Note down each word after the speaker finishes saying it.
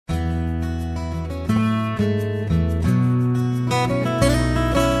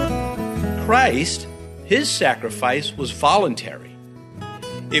Christ, his sacrifice was voluntary.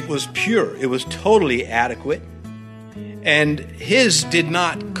 It was pure. It was totally adequate. And his did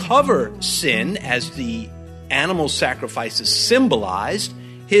not cover sin as the animal sacrifices symbolized.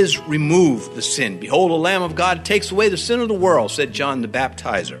 His removed the sin. Behold, the Lamb of God takes away the sin of the world, said John the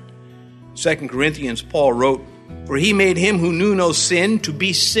Baptizer. 2 Corinthians, Paul wrote, for he made him who knew no sin to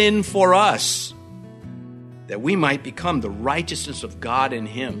be sin for us, that we might become the righteousness of God in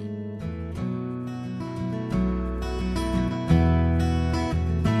him.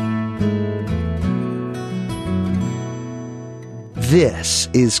 This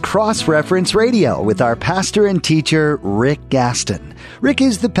is Cross-Reference Radio with our pastor and teacher, Rick Gaston. Rick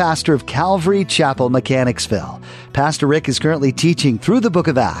is the pastor of Calvary Chapel, Mechanicsville. Pastor Rick is currently teaching through the book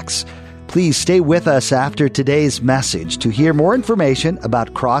of Acts. Please stay with us after today's message to hear more information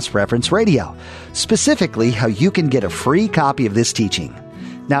about Cross-Reference Radio, specifically how you can get a free copy of this teaching.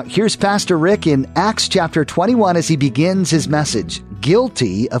 Now, here's Pastor Rick in Acts chapter 21 as he begins his message,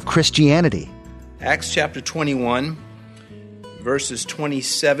 Guilty of Christianity. Acts chapter 21. Verses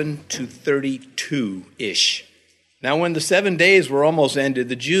 27 to 32-ish. Now when the 7 days were almost ended,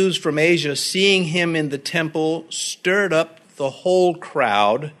 the Jews from Asia, seeing him in the temple, stirred up the whole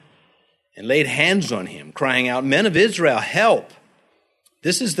crowd and laid hands on him, crying out, Men of Israel, help!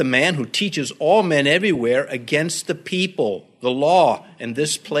 This is the man who teaches all men everywhere against the people, the law, and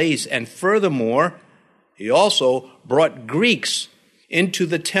this place. And furthermore, he also brought Greeks into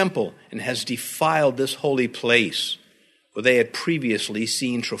the temple and has defiled this holy place. For they had previously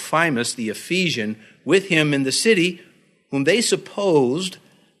seen Trophimus the Ephesian with him in the city, whom they supposed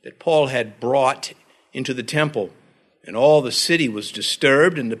that Paul had brought into the temple. And all the city was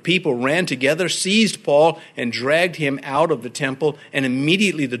disturbed, and the people ran together, seized Paul, and dragged him out of the temple, and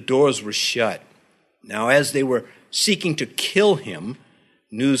immediately the doors were shut. Now as they were seeking to kill him,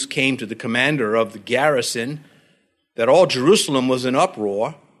 news came to the commander of the garrison that all Jerusalem was in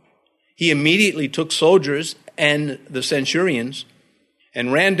uproar. He immediately took soldiers and the centurions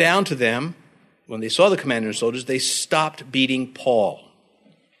and ran down to them. When they saw the commander and soldiers, they stopped beating Paul.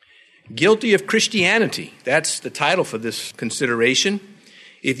 Guilty of Christianity. That's the title for this consideration.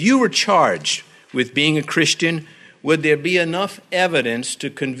 If you were charged with being a Christian, would there be enough evidence to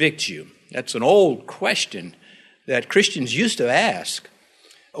convict you? That's an old question that Christians used to ask.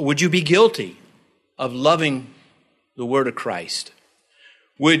 Would you be guilty of loving the word of Christ?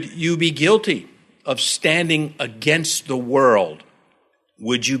 Would you be guilty of standing against the world?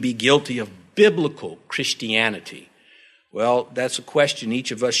 Would you be guilty of biblical Christianity? Well, that's a question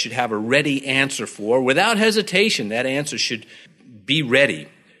each of us should have a ready answer for. Without hesitation, that answer should be ready.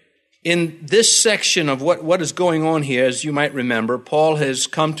 In this section of what is going on here, as you might remember, Paul has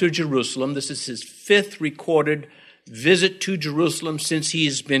come to Jerusalem. This is his 5th recorded visit to Jerusalem since he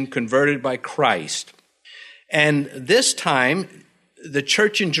has been converted by Christ. And this time, the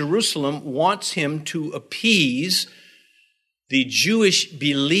church in Jerusalem wants him to appease the Jewish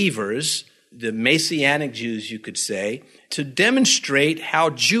believers, the Messianic Jews, you could say, to demonstrate how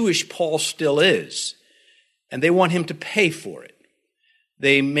Jewish Paul still is. And they want him to pay for it.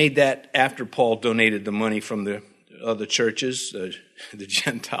 They made that after Paul donated the money from the other churches, the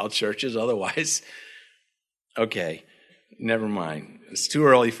Gentile churches. Otherwise, okay, never mind. It's too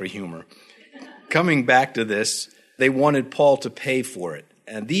early for humor. Coming back to this, they wanted Paul to pay for it.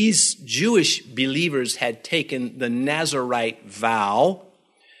 And these Jewish believers had taken the Nazirite vow,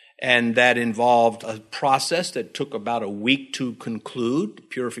 and that involved a process that took about a week to conclude,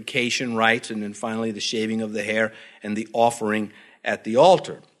 purification rites, and then finally the shaving of the hair and the offering at the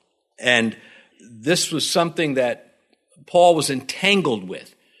altar. And this was something that Paul was entangled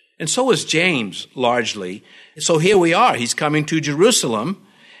with. And so was James, largely. So here we are. He's coming to Jerusalem,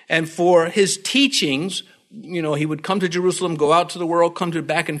 and for his teachings, he would come to Jerusalem, go out to the world, come to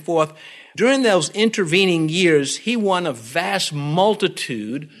back and forth. During those intervening years, he won a vast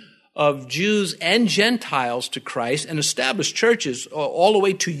multitude of Jews and Gentiles to Christ and established churches all the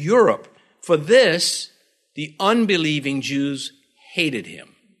way to Europe. For this, the unbelieving Jews hated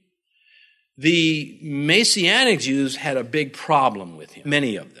him. The Messianic Jews had a big problem with him,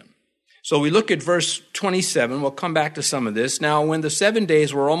 many of them. So we look at verse 27. We'll come back to some of this. Now, when the 7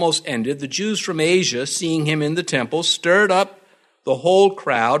 days were almost ended, the Jews from Asia, seeing him in the temple, stirred up the whole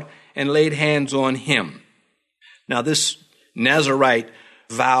crowd and laid hands on him. Now, this Nazirite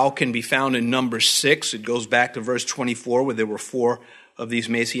vow can be found in Numbers 6. It goes back to verse 24, where there were 4 of these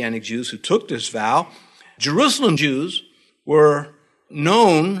Messianic Jews who took this vow. Jerusalem Jews were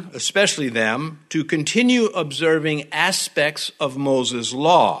known, especially them, to continue observing aspects of Moses'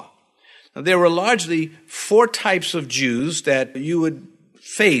 law. Now, there were largely 4 types of Jews that you would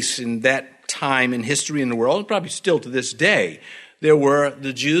face in that time in history in the world, probably still to this day. There were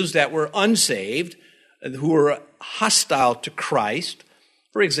the Jews that were unsaved, who were hostile to Christ.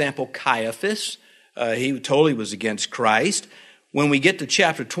 For example, Caiaphas, he totally was against Christ. When we get to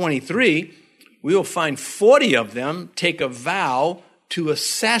chapter 23, we will find 40 of them take a vow to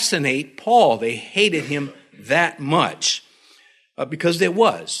assassinate Paul. They hated him that much because there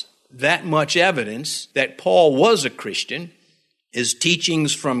was that much evidence that Paul was a Christian. His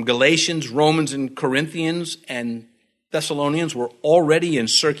teachings from Galatians, Romans, and Corinthians and Thessalonians were already in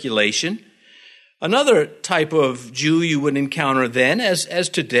circulation. Another type of Jew you would encounter then, as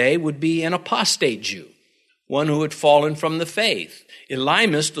today, would be an apostate Jew, one who had fallen from the faith.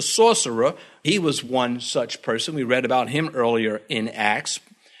 Elymas, the sorcerer, he was one such person. We read about him earlier in Acts.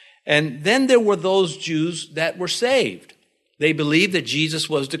 And then there were those Jews that were saved. They believed that Jesus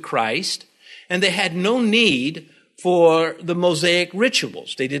was the Christ, and they had no need for the Mosaic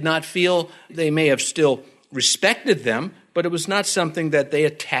rituals. They did not feel, they may have still respected them, but it was not something that they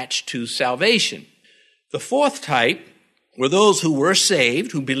attached to salvation. The fourth type were those who were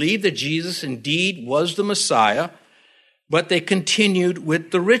saved, who believed that Jesus indeed was the Messiah, but they continued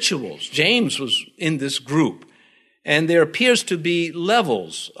with the rituals. James was in this group, and there appears to be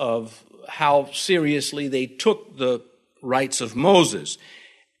levels of how seriously they took the rites of Moses.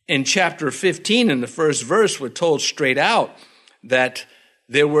 In chapter 15, in the first verse, we're told straight out that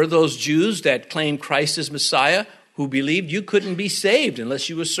there were those Jews that claimed Christ as Messiah who believed you couldn't be saved unless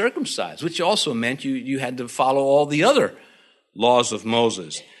you were circumcised, which also meant you had to follow all the other laws of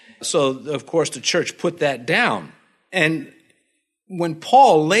Moses. So, of course, the church put that down. And when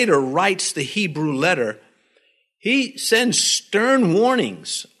Paul later writes the Hebrew letter, he sends stern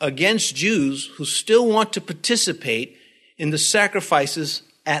warnings against Jews who still want to participate in the sacrifices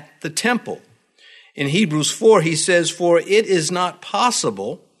at the temple. In Hebrews 4, he says, "For it is not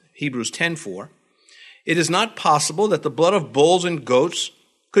possible," Hebrews 10:4, "it is not possible that the blood of bulls and goats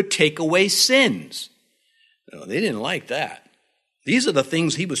could take away sins." No, they didn't like that. These are the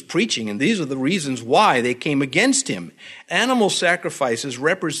things he was preaching, and these are the reasons why they came against him. Animal sacrifices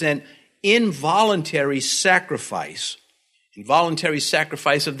represent involuntary sacrifice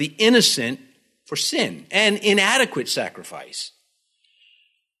of the innocent for sin, and inadequate sacrifice.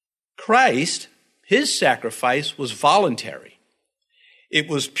 Christ, his sacrifice was voluntary. It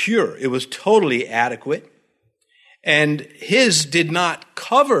was pure. It was totally adequate. And his did not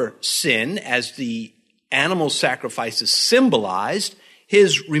cover sin as the animal sacrifices symbolized.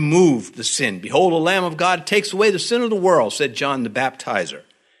 His removed the sin. "Behold, the Lamb of God takes away the sin of the world," said John the Baptizer.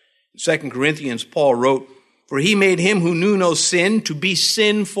 In 2 Corinthians, Paul wrote, "For he made him who knew no sin to be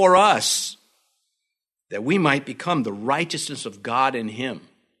sin for us, that we might become the righteousness of God in him."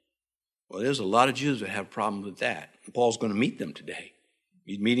 Well, there's a lot of Jews that have problems with that. Paul's going to meet them today.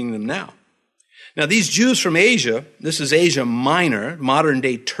 He's meeting them now. Now, these Jews from Asia, this is Asia Minor,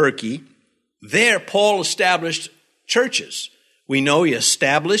 modern-day Turkey, there Paul established churches. We know he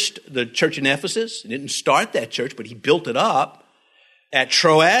established the church in Ephesus. He didn't start that church, but he built it up. At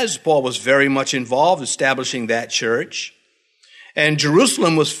Troas, Paul was very much involved establishing that church. And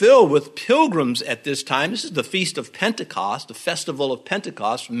Jerusalem was filled with pilgrims at this time. This is the Feast of Pentecost, the festival of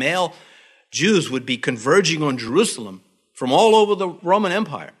Pentecost. Male Jews would be converging on Jerusalem from all over the Roman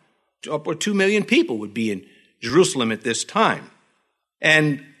Empire. Upward 2 million people would be in Jerusalem at this time.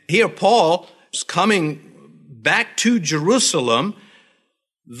 And here Paul is coming back to Jerusalem.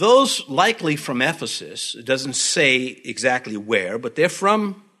 Those likely from Ephesus, it doesn't say exactly where, but they're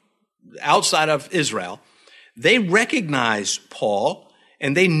from outside of Israel. They recognized Paul,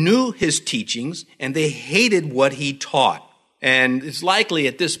 and they knew his teachings, and they hated what he taught. And it's likely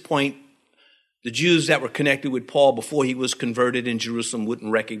at this point, the Jews that were connected with Paul before he was converted in Jerusalem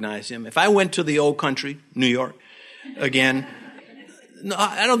wouldn't recognize him. If I went to the old country, New York, again, no,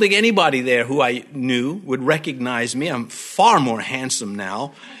 I don't think anybody there who I knew would recognize me. I'm far more handsome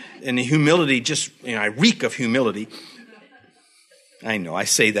now. And the humility I reek of humility. I know, I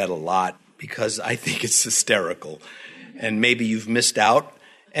say that a lot because I think it's hysterical. And maybe you've missed out.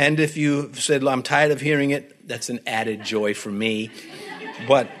 And if you said, "I'm tired of hearing it," that's an added joy for me.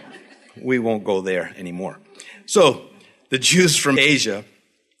 But we won't go there anymore. So the Jews from Asia,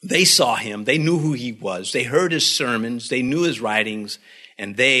 they saw him. They knew who he was. They heard his sermons. They knew his writings.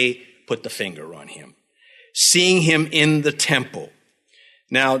 And they put the finger on him, seeing him in the temple.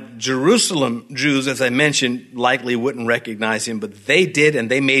 Now, Jerusalem Jews, as I mentioned, likely wouldn't recognize him, but they did, and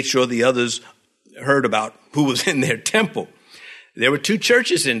they made sure the others heard about who was in their temple. There were two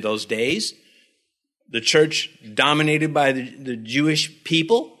churches in those days. The church dominated by the Jewish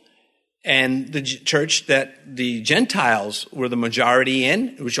people, and the church that the Gentiles were the majority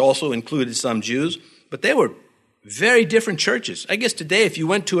in, which also included some Jews, but they were very different churches. I guess today, if you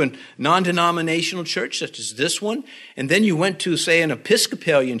went to a non-denominational church such as this one, and then you went to, say, an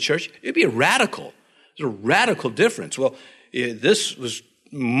Episcopalian church, it'd be a radical. There's a radical difference. Well, this was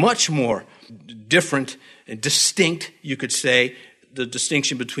much more different and distinct, you could say. The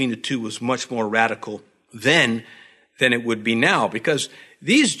distinction between the two was much more radical then than it would be now, because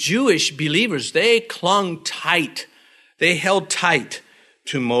these Jewish believers, they clung tight. They held tight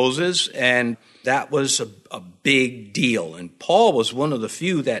to Moses, and that was a big deal. And Paul was one of the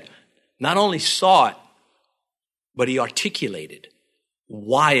few that not only saw it, but he articulated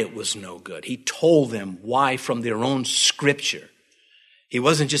why it was no good. He told them why from their own scripture. He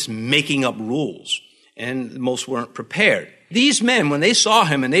wasn't just making up rules, and most weren't prepared. These men, when they saw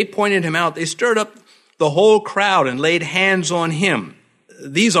him and they pointed him out, they stirred up the whole crowd and laid hands on him.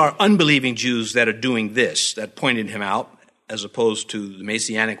 These are unbelieving Jews that are doing this, that pointed him out, as opposed to the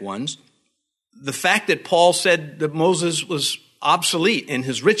Messianic ones. The fact that Paul said that Moses was obsolete in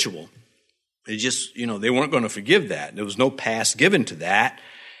his ritual, they just, they weren't going to forgive that. There was no pass given to that.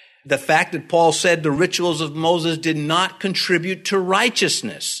 The fact that Paul said the rituals of Moses did not contribute to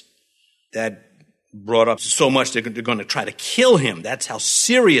righteousness, that brought up so much they're going to try to kill him. That's how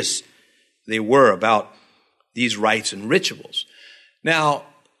serious they were about these rites and rituals. Now,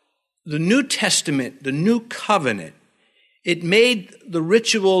 the New Testament, the New Covenant, it made the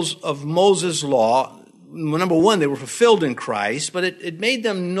rituals of Moses' law, number one, they were fulfilled in Christ, but it made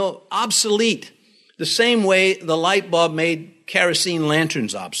them obsolete, the same way the light bulb made kerosene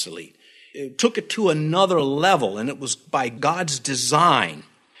lanterns obsolete. It took it to another level, and it was by God's design.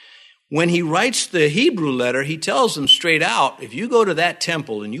 When he writes the Hebrew letter, he tells them straight out, if you go to that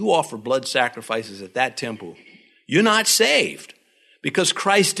temple and you offer blood sacrifices at that temple, you're not saved, because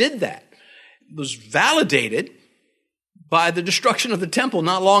Christ did that. It was validated by the destruction of the temple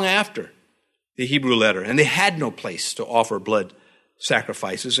not long after the Hebrew letter. And they had no place to offer blood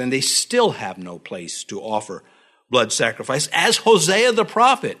sacrifices, and they still have no place to offer blood sacrifice, as Hosea the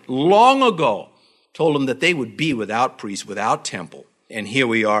prophet long ago told them that they would be without priest, without temple. And here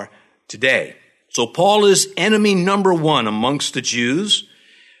we are today. So Paul is enemy number one amongst the Jews,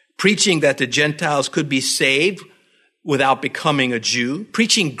 preaching that the Gentiles could be saved without becoming a Jew,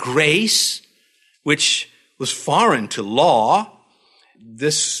 preaching grace, which was foreign to law.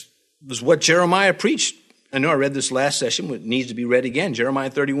 This was what Jeremiah preached. I know I read this last session, but it needs to be read again. Jeremiah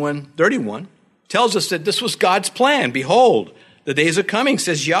 31:31 tells us that this was God's plan. Behold, the days are coming,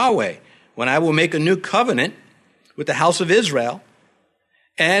 says Yahweh, when I will make a new covenant with the house of Israel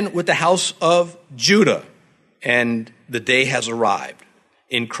and with the house of Judah. And the day has arrived.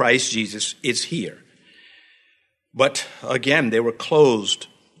 In Christ Jesus, it's here. But again, they were closed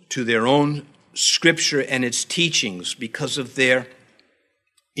to their own scripture and its teachings because of their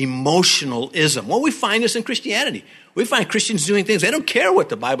emotionalism. Well, we find this in Christianity. We find Christians doing things. They don't care what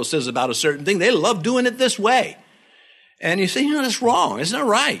the Bible says about a certain thing. They love doing it this way. And you say, that's wrong. It's not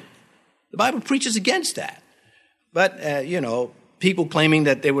right. The Bible preaches against that. But, people claiming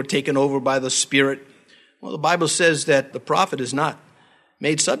that they were taken over by the Spirit. Well, the Bible says that the prophet is not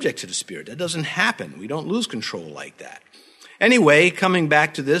made subject to the Spirit. That doesn't happen. We don't lose control like that. Anyway, coming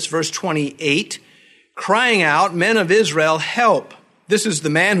back to this, verse 28, crying out, men of Israel, help. This is the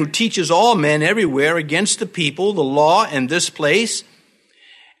man who teaches all men everywhere against the people, the law, and this place.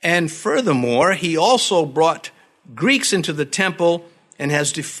 And furthermore, he also brought Greeks into the temple and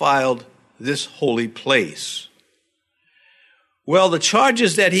has defiled this holy place. Well, the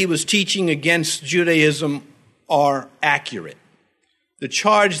charges that he was teaching against Judaism are accurate. The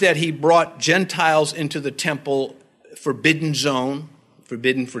charge that he brought Gentiles into the temple, forbidden zone,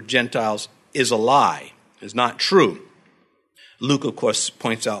 forbidden for Gentiles, is a lie, is not true. Luke, of course,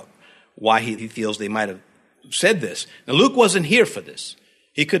 points out why he feels they might have said this. Now, Luke wasn't here for this.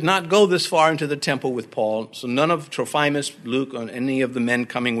 He could not go this far into the temple with Paul, so none of Trophimus, Luke, or any of the men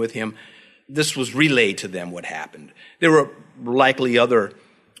coming with him, this was relayed to them what happened. There were likely other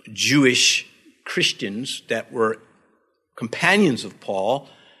Jewish Christians that were companions of Paul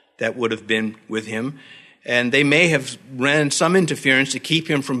that would have been with him, and they may have ran some interference to keep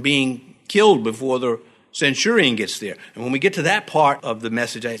him from being killed before the centurion gets there. And when we get to that part of the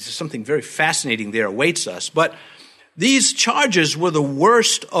message, something very fascinating there awaits us. But these charges were the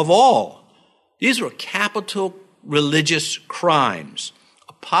worst of all. These were capital religious crimes,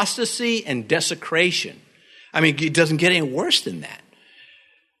 apostasy and desecration. I mean, it doesn't get any worse than that.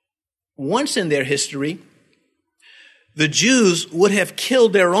 Once in their history, The Jews would have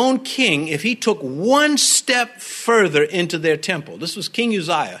killed their own king if he took one step further into their temple. This was King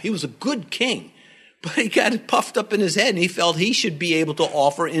Uzziah. He was a good king, but he got puffed up in his head and he felt he should be able to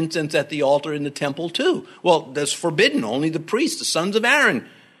offer incense at the altar in the temple too. Well, that's forbidden. Only the priests, the sons of Aaron,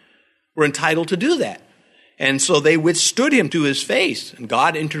 were entitled to do that. And so they withstood him to his face, and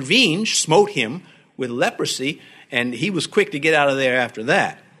God intervened, smote him with leprosy, and he was quick to get out of there after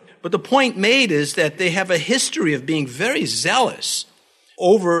that. But the point made is that they have a history of being very zealous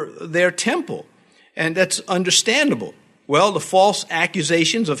over their temple, and that's understandable. Well, the false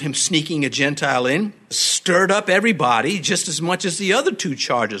accusations of him sneaking a Gentile in stirred up everybody just as much as the other two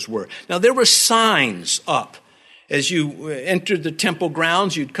charges were. Now, there were signs up. As you entered the temple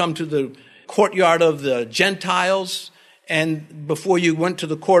grounds, you'd come to the courtyard of the Gentiles, and before you went to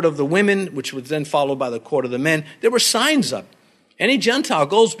the court of the women, which was then followed by the court of the men, there were signs up. Any Gentile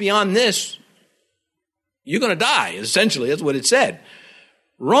goes beyond this, you're going to die, essentially. That's what it said.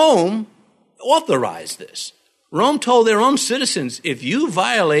 Rome authorized this. Rome told their own citizens, if you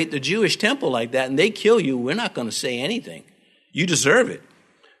violate the Jewish temple like that and they kill you, we're not going to say anything. You deserve it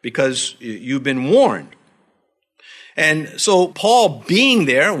because you've been warned. And so Paul, being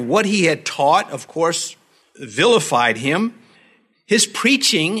there, what he had taught, of course, vilified him. His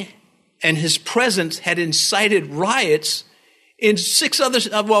preaching and his presence had incited riots in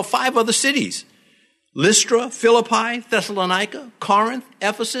 5 other cities: Lystra, Philippi, Thessalonica, Corinth,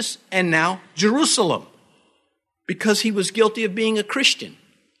 Ephesus, and now Jerusalem, because he was guilty of being a Christian,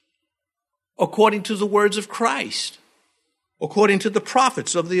 according to the words of Christ, according to the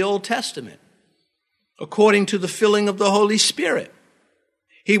prophets of the Old Testament, according to the filling of the Holy Spirit.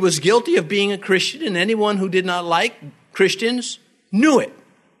 He was guilty of being a Christian, and anyone who did not like Christians knew it,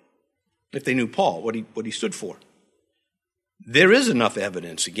 if they knew Paul, what he stood for. There is enough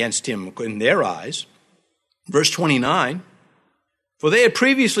evidence against him in their eyes. Verse 29, for they had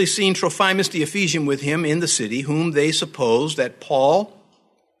previously seen Trophimus the Ephesian with him in the city, whom they supposed that Paul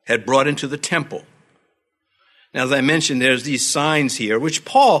had brought into the temple. Now, as I mentioned, there's these signs here, which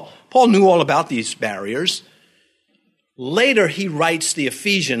Paul knew all about these barriers. Later, he writes the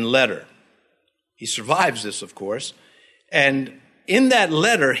Ephesian letter. He survives this, of course. And in that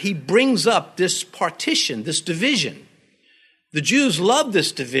letter, he brings up this partition, this division. The Jews loved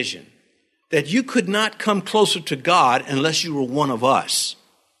this division, that you could not come closer to God unless you were one of us.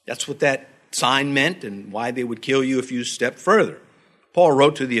 That's what that sign meant and why they would kill you if you stepped further. Paul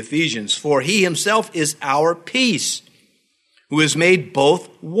wrote to the Ephesians, for he himself is our peace, who has made both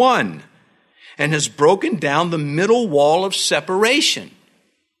one and has broken down the middle wall of separation.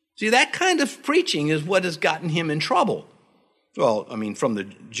 See, that kind of preaching is what has gotten him in trouble. Well, I mean, from the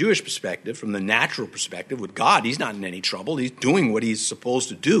Jewish perspective, from the natural perspective, with God, he's not in any trouble. He's doing what he's supposed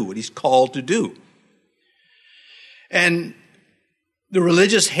to do, what he's called to do. And the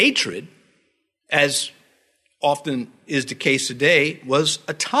religious hatred, as often is the case today, was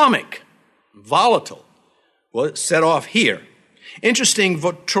atomic, volatile. Well, it's set off here. Interesting,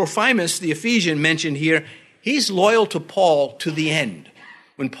 Trophimus, the Ephesian mentioned here, he's loyal to Paul to the end.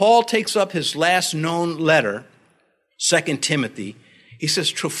 When Paul takes up his last known letter, 2 Timothy, he says,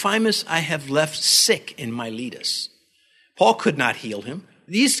 Trophimus I have left sick in Miletus. Paul could not heal him.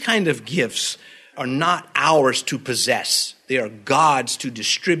 These kind of gifts are not ours to possess. They are God's to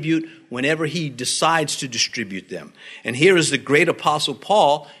distribute whenever he decides to distribute them. And here is the great apostle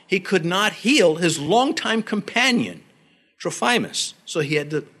Paul. He could not heal his longtime companion, Trophimus. So he had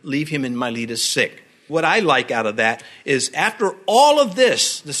to leave him in Miletus sick. What I like out of that is after all of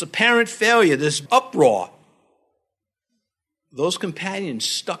this apparent failure, this uproar, those companions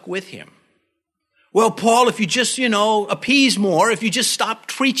stuck with him. Well, Paul, if you just, appease more, if you just stop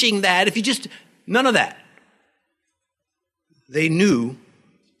preaching that, none of that. They knew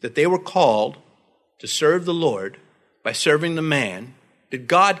that they were called to serve the Lord by serving the man that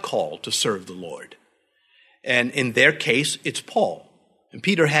God called to serve the Lord. And in their case, it's Paul. And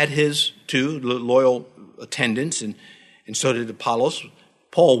Peter had his too, loyal attendants, and so did Apollos.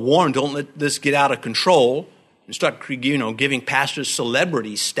 Paul warned, don't let this get out of control and start, giving pastors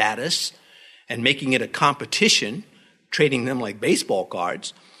celebrity status and making it a competition, trading them like baseball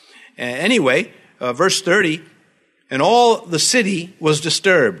cards. Anyway, verse 30, and all the city was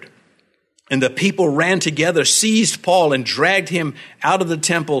disturbed, and the people ran together, seized Paul, and dragged him out of the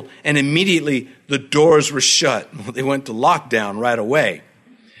temple, and immediately the doors were shut. They went to lockdown right away.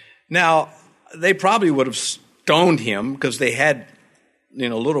 Now, they probably would have stoned him because they had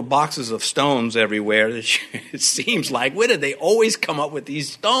little boxes of stones everywhere. It seems like, where did they always come up with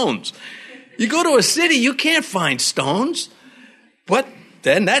these stones? You go to a city, you can't find stones. But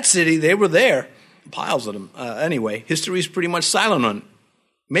then that city, they were there. piles of them. Anyway, history is pretty much silent on it.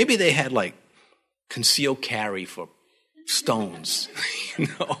 Maybe they had like concealed carry for stones.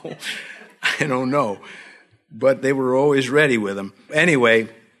 I don't know. But they were always ready with them. Anyway,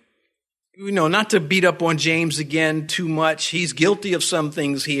 not to beat up on James again too much. He's guilty of some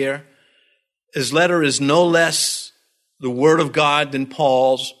things here. His letter is no less the word of God than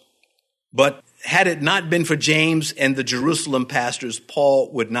Paul's. But had it not been for James and the Jerusalem pastors,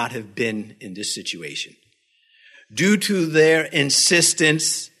 Paul would not have been in this situation. Due to their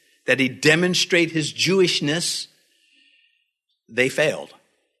insistence that he demonstrate his Jewishness, they failed.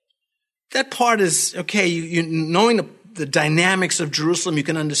 That part is, okay, you knowing the dynamics of Jerusalem, you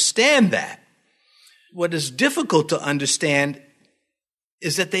can understand that. What is difficult to understand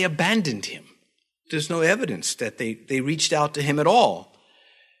is that they abandoned him. There's no evidence that they reached out to him at all.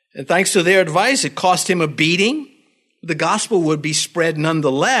 And thanks to their advice, it cost him a beating. The gospel would be spread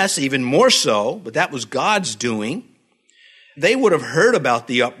nonetheless, even more so, but that was God's doing. They would have heard about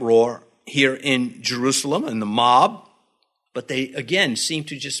the uproar here in Jerusalem and the mob, but they, again, seemed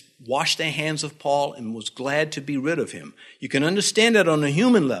to just wash their hands of Paul and was glad to be rid of him. You can understand that on a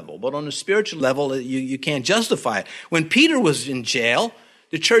human level, but on a spiritual level, you can't justify it. When Peter was in jail,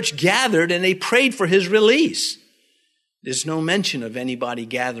 the church gathered and they prayed for his release. There's no mention of anybody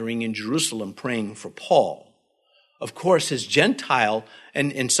gathering in Jerusalem praying for Paul. Of course, his Gentile,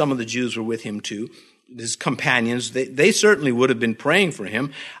 and some of the Jews were with him too, his companions, they certainly would have been praying for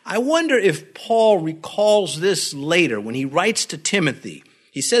him. I wonder if Paul recalls this later when he writes to Timothy.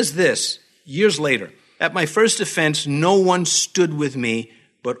 He says this years later, "At my first offense, no one stood with me,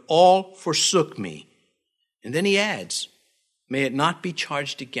 but all forsook me." And then he adds, "May it not be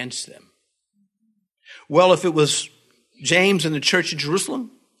charged against them." Well, if it was James and the church of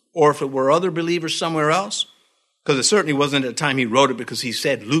Jerusalem, or if it were other believers somewhere else, because it certainly wasn't at the time he wrote it because he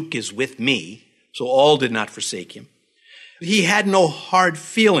said, "Luke is with me," so all did not forsake him. He had no hard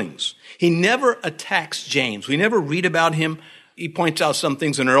feelings. He never attacks James. We never read about him. He points out some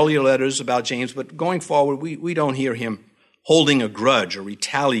things in earlier letters about James, but going forward, we don't hear him holding a grudge or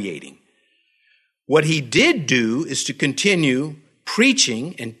retaliating. What he did do is to continue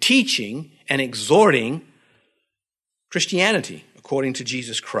preaching and teaching and exhorting Christianity according to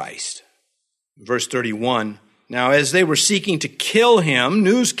Jesus Christ. Verse 31, "Now as they were seeking to kill him,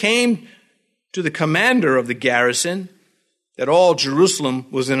 news came to the commander of the garrison that all Jerusalem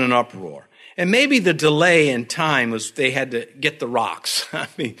was in an uproar." And maybe the delay in time was they had to get the rocks. I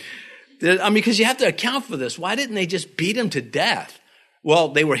mean, because you have to account for this. Why didn't they just beat him to death? Well,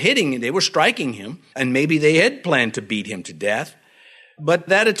 they were striking him, and maybe they had planned to beat him to death. But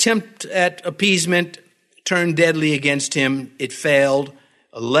that attempt at appeasement turned deadly against him. It failed.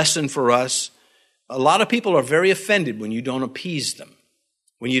 A lesson for us. A lot of people are very offended when you don't appease them,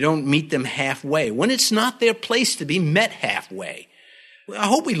 when you don't meet them halfway, when it's not their place to be met halfway. I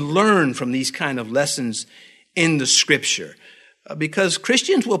hope we learn from these kind of lessons in the Scripture, because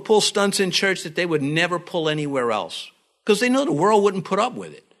Christians will pull stunts in church that they would never pull anywhere else, because they know the world wouldn't put up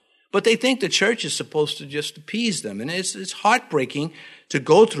with it. But they think the church is supposed to just appease them. And it's heartbreaking to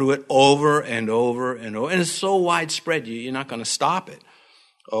go through it over and over and over. And it's so widespread, you're not going to stop it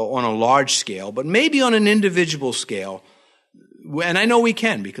on a large scale. But maybe on an individual scale, and I know we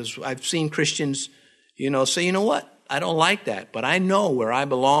can, because I've seen Christians, say, "You know what? I don't like that, but I know where I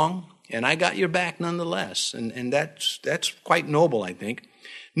belong, and I got your back nonetheless." And that's quite noble, I think.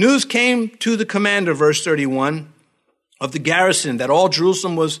 News came to the commander, verse 31, of the garrison that all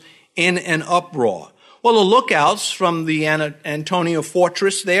Jerusalem was in an uproar. Well, the lookouts from the Antonia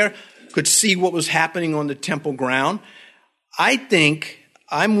fortress there could see what was happening on the temple ground. I think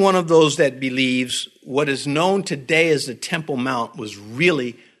I'm one of those that believes what is known today as the Temple Mount was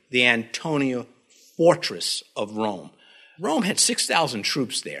really the Antonia fortress of Rome. Rome had 6,000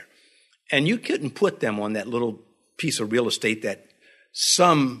 troops there, and you couldn't put them on that little piece of real estate that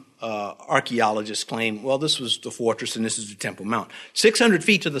some archaeologists claim, well, this was the fortress and this is the Temple Mount. 600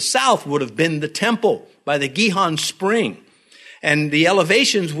 feet to the south would have been the temple by the Gihon Spring. And the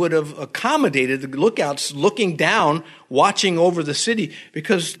elevations would have accommodated the lookouts looking down, watching over the city,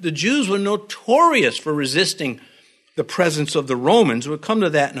 because the Jews were notorious for resisting the presence of the Romans. We'll come to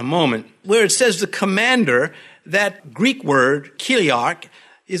that in a moment. Where it says the commander, that Greek word, kiliarch,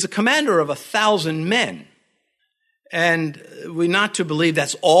 is a commander of 1,000 men. And we're not to believe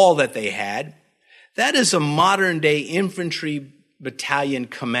that's all that they had. That is a modern-day infantry battalion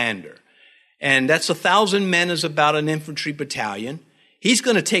commander. And that's 1,000 men is about an infantry battalion. He's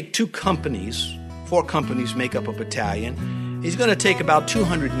going to take 2 companies. 4 companies make up a battalion. He's going to take about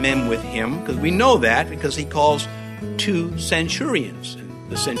 200 men with him, because we know that because he calls 2 centurions. And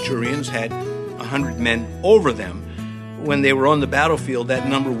the centurions had 100 men over them. When they were on the battlefield, that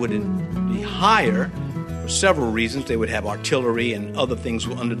number would be higher for several reasons. They would have artillery and other things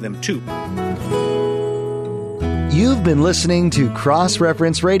under them too. You've been listening to Cross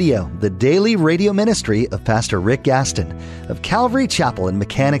Reference Radio, the daily radio ministry of Pastor Rick Gaston of Calvary Chapel in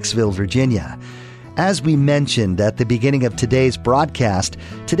Mechanicsville, Virginia. As we mentioned at the beginning of today's broadcast,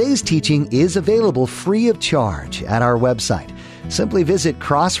 today's teaching is available free of charge at our website. Simply visit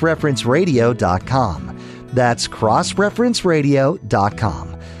crossreferenceradio.com. That's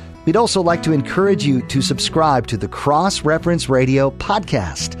crossreferenceradio.com. We'd also like to encourage you to subscribe to the Cross Reference Radio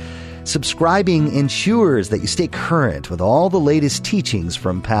podcast. Subscribing ensures that you stay current with all the latest teachings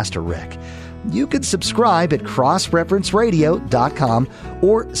from Pastor Rick. You can subscribe at crossreferenceradio.com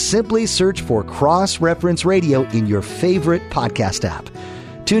or simply search for Cross Reference Radio in your favorite podcast app.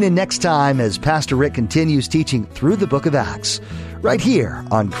 Tune in next time as Pastor Rick continues teaching through the book of Acts, right here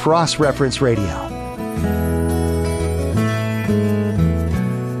on Cross Reference Radio.